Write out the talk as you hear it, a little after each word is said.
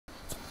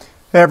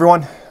Hey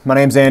everyone, my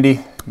name's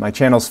Andy. My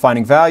channel's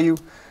Finding Value.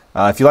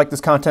 If you like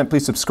this content,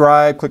 please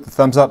subscribe, click the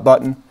thumbs up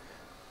button,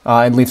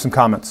 and leave some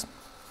comments.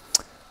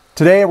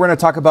 Today we're going to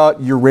talk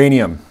about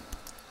uranium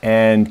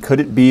and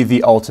could it be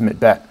the ultimate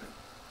bet?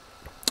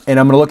 And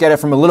I'm going to look at it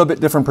from a little bit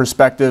different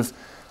perspective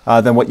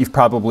than what you've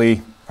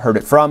probably heard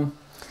it from.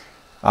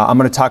 I'm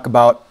going to talk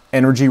about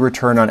energy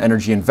return on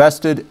energy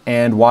invested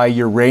and why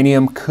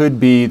uranium could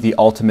be the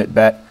ultimate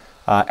bet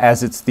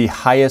as it's the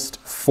highest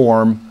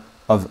form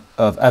of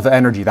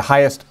energy, the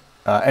highest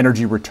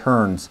energy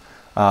returns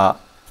on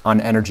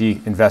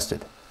energy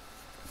invested.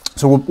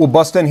 So we'll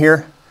bust in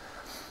here.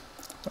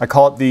 I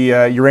call it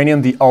the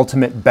uranium the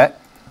ultimate bet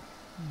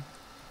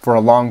for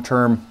a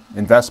long-term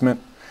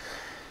investment.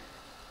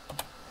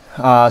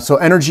 So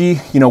energy,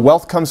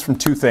 wealth comes from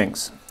two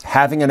things: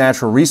 having a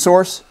natural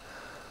resource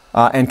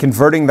and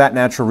converting that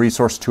natural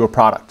resource to a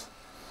product.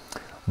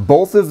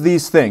 Both of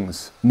these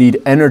things need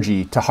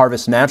energy to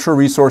harvest natural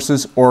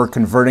resources or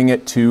converting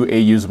it to a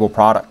usable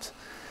product.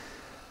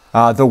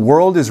 The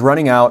world is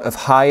running out of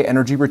high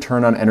energy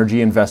return on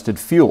energy invested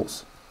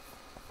fuels.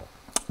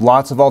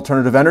 Lots of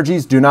alternative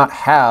energies do not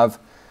have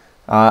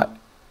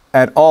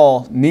at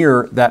all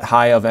near that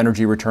high of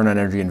energy return on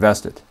energy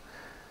invested.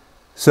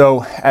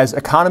 So as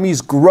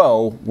economies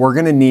grow, we're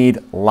going to need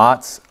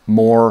lots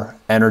more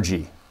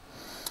energy.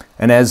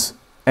 And as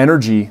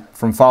energy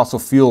from fossil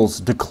fuels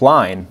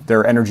decline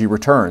their energy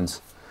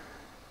returns,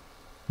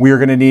 we are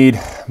going to need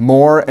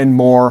more and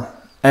more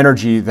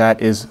energy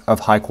that is of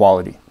high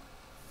quality.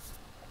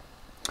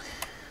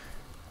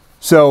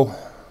 So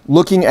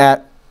looking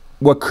at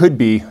what could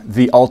be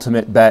the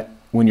ultimate bet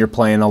when you're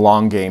playing a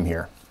long game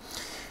here.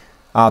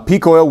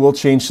 Peak oil will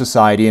change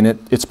society, and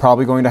it's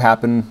probably going to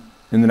happen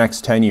in the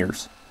next 10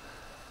 years.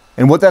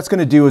 And what that's going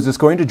to do is it's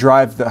going to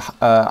drive the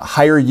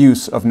higher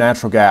use of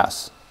natural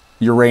gas,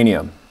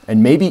 uranium,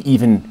 and maybe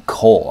even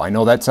coal. I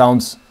know that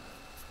sounds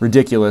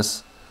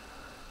ridiculous,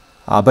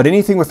 but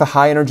anything with a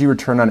high energy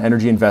return on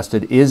energy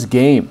invested is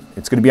game.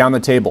 It's going to be on the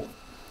table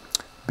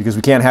because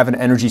we can't have an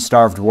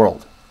energy-starved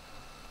world.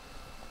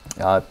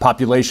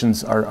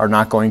 Populations are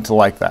not going to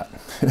like that.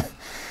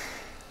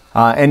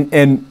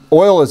 And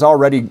oil is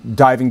already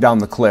diving down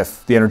the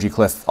cliff, the energy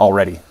cliff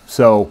already.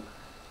 So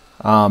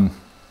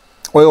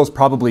oil is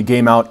probably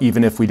game out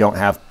even if we don't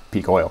have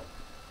peak oil.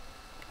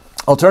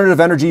 Alternative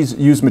energies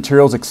use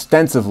materials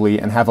extensively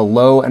and have a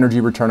low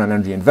energy return on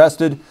energy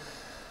invested.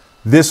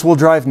 This will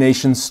drive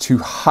nations to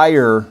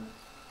higher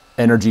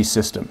energy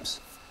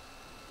systems.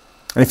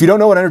 And if you don't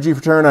know what energy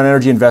return on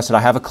energy invested, I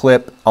have a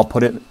clip. I'll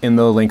put it in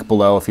the link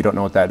below if you don't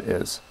know what that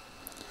is.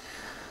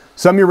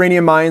 Some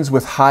uranium mines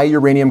with high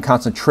uranium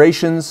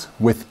concentrations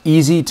with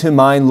easy to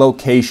mine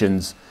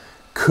locations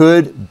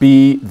could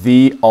be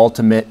the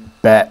ultimate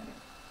bet.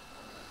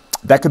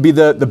 That could be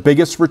the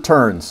biggest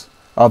returns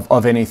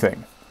of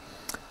anything.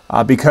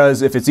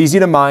 Because if it's easy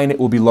to mine, it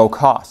will be low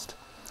cost.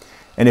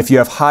 And if you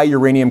have high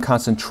uranium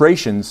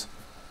concentrations,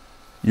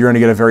 you're going to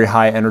get a very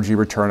high energy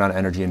return on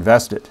energy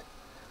invested.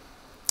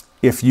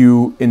 If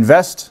you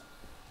invest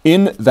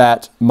in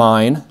that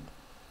mine,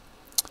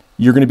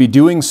 you're going to be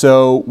doing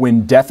so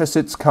when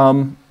deficits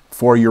come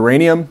for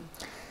uranium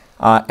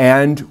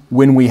and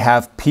when we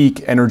have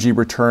peak energy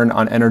return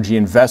on energy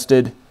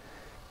invested,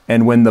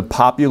 and when the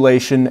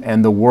population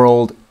and the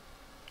world,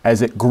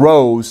 as it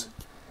grows,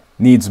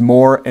 needs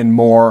more and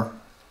more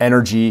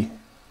energy,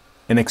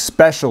 and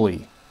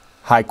especially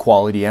high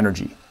quality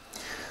energy.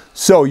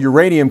 So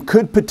uranium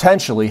could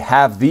potentially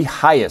have the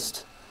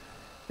highest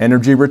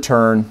energy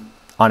return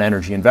on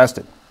energy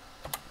invested.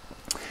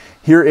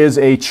 Here is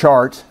a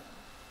chart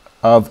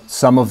of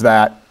some of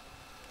that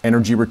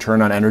energy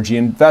return on energy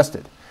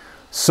invested.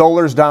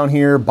 Solar's down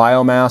here,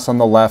 biomass on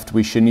the left.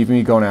 We shouldn't even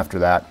be going after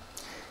that.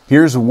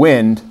 Here's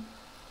wind,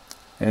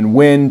 and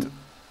wind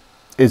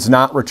is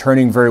not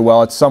returning very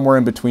well. It's somewhere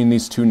in between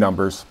these two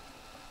numbers.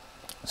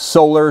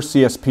 Solar,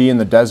 CSP in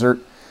the desert,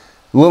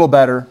 a little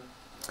better,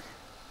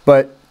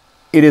 but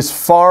it is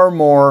far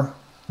more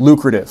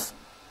lucrative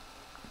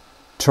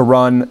to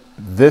run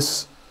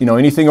this,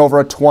 anything over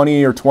a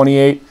 20 or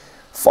 28,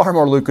 far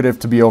more lucrative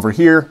to be over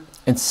here,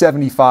 and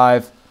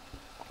 75.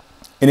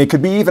 And it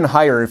could be even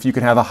higher if you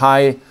can have a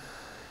high,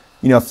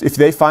 if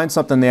they find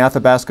something in the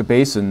Athabasca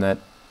Basin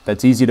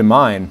that's easy to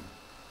mine,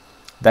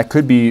 that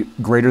could be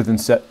greater than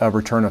a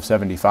return of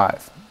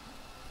 75.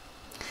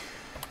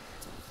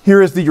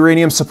 Here is the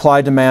uranium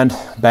supply-demand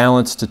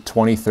balance to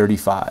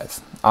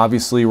 2035.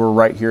 Obviously, we're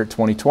right here at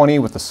 2020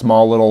 with a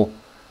small little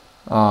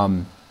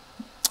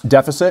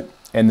deficit,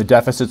 and the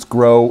deficits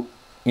grow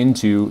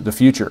into the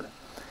future.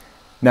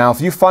 Now,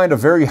 if you find a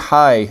very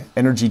high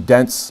energy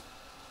dense,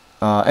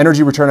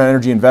 energy return on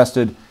energy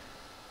invested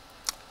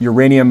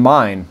uranium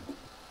mine,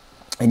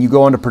 and you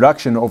go into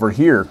production over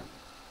here,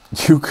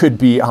 you could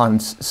be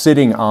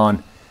sitting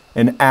on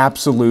an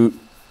absolute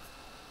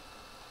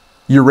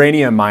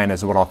uranium mine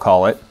is what I'll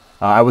call it.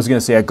 I was going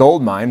to say a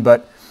gold mine,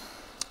 but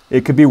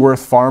it could be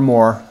worth far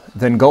more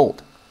than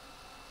gold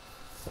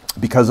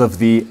because of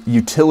the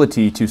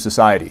utility to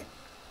society.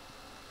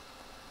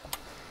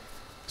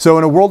 So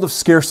in a world of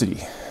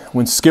scarcity,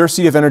 when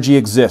scarcity of energy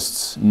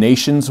exists,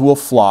 nations will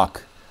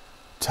flock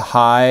to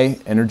high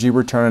energy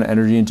return on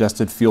energy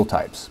ingested fuel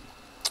types.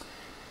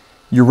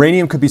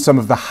 Uranium could be some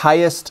of the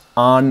highest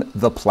on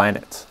the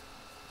planet.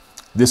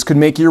 This could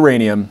make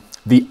uranium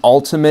the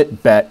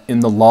ultimate bet in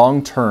the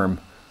long term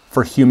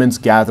for humans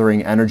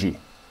gathering energy.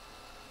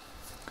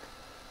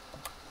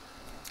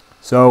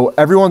 So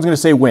everyone's going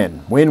to say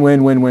win. Win,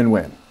 win, win, win,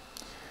 win.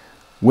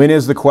 Win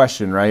is the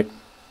question, right?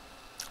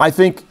 I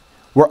think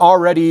we're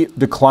already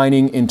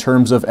declining in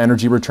terms of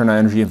energy return on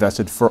energy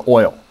invested for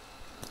oil.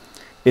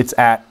 It's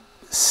at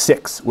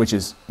 6, which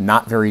is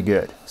not very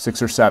good,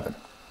 6 or 7.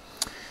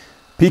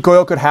 Peak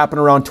oil could happen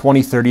around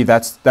 2030.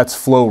 That's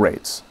flow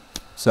rates.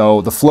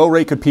 So the flow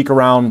rate could peak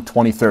around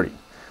 2030.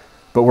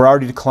 But we're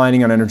already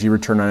declining on energy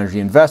return on energy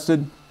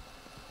invested.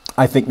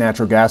 I think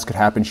natural gas could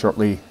happen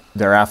shortly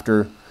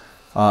thereafter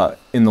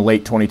in the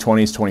late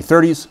 2020s,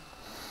 2030s.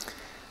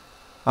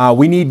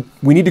 We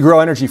need to grow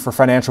energy for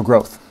financial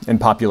growth and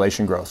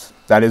population growth.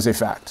 That is a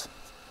fact.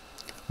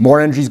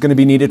 More energy is going to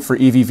be needed for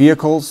EV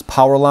vehicles,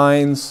 power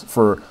lines,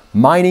 for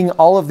mining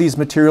all of these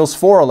materials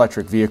for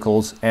electric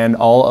vehicles and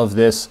all of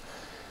this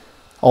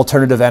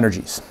alternative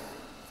energies.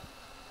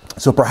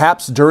 So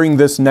perhaps during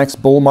this next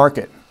bull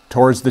market,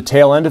 towards the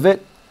tail end of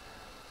it,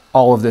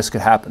 all of this could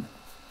happen.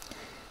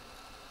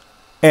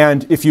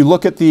 And if you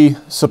look at the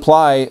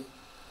supply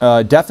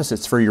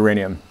deficits for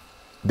uranium,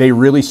 they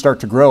really start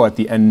to grow at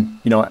the end,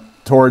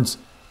 towards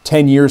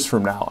 10 years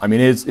from now. I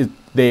mean,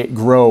 they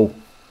grow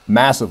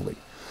massively.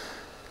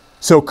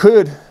 So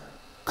could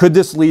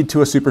this lead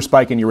to a super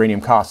spike in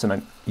uranium costs?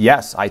 And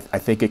yes, I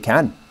think it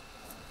can,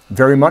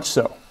 very much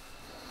so.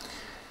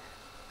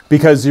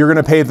 Because you're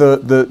going to pay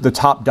the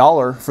top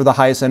dollar for the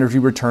highest energy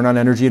return on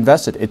energy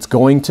invested. It's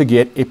going to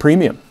get a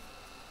premium.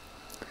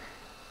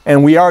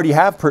 And we already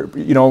have,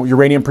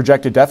 uranium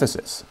projected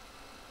deficits.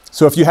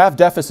 So if you have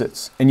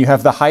deficits and you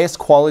have the highest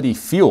quality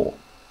fuel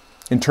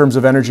in terms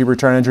of energy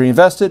return on energy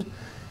invested,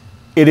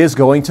 it is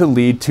going to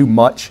lead to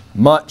much,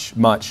 much,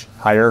 much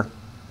higher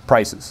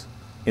prices,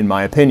 in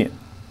my opinion.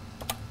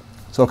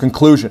 So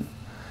conclusion,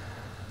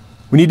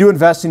 we need to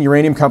invest in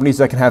uranium companies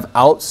that can have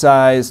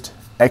outsized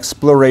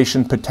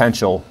exploration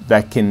potential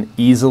that can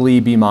easily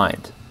be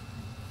mined.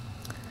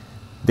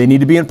 They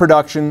need to be in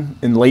production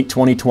in late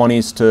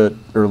 2020s to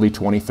early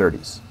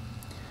 2030s.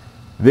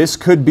 This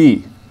could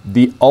be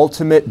the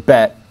ultimate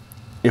bet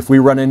if we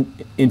run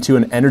into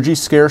an energy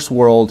scarce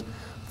world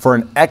for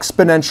an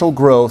exponential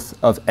growth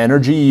of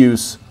energy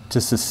use to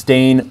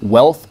sustain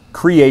wealth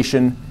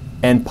creation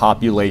and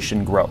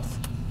population growth.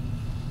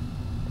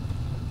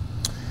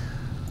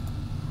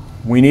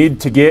 We need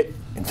to get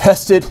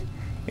invested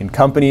in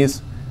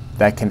companies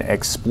that can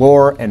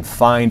explore and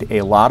find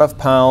a lot of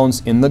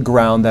pounds in the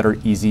ground that are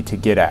easy to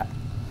get at.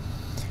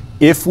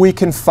 If we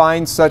can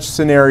find such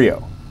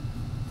scenario,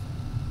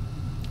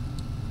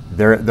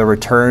 the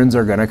returns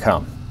are going to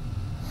come.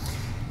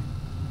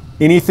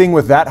 Anything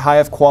with that high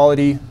of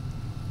quality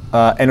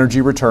energy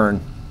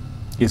return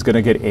is going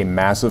to get a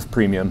massive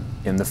premium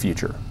in the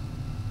future.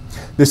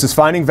 This is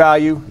Finding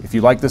Value. If you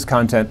like this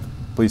content,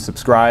 please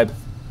subscribe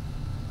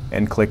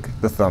and click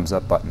the thumbs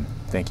up button.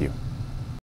 Thank you.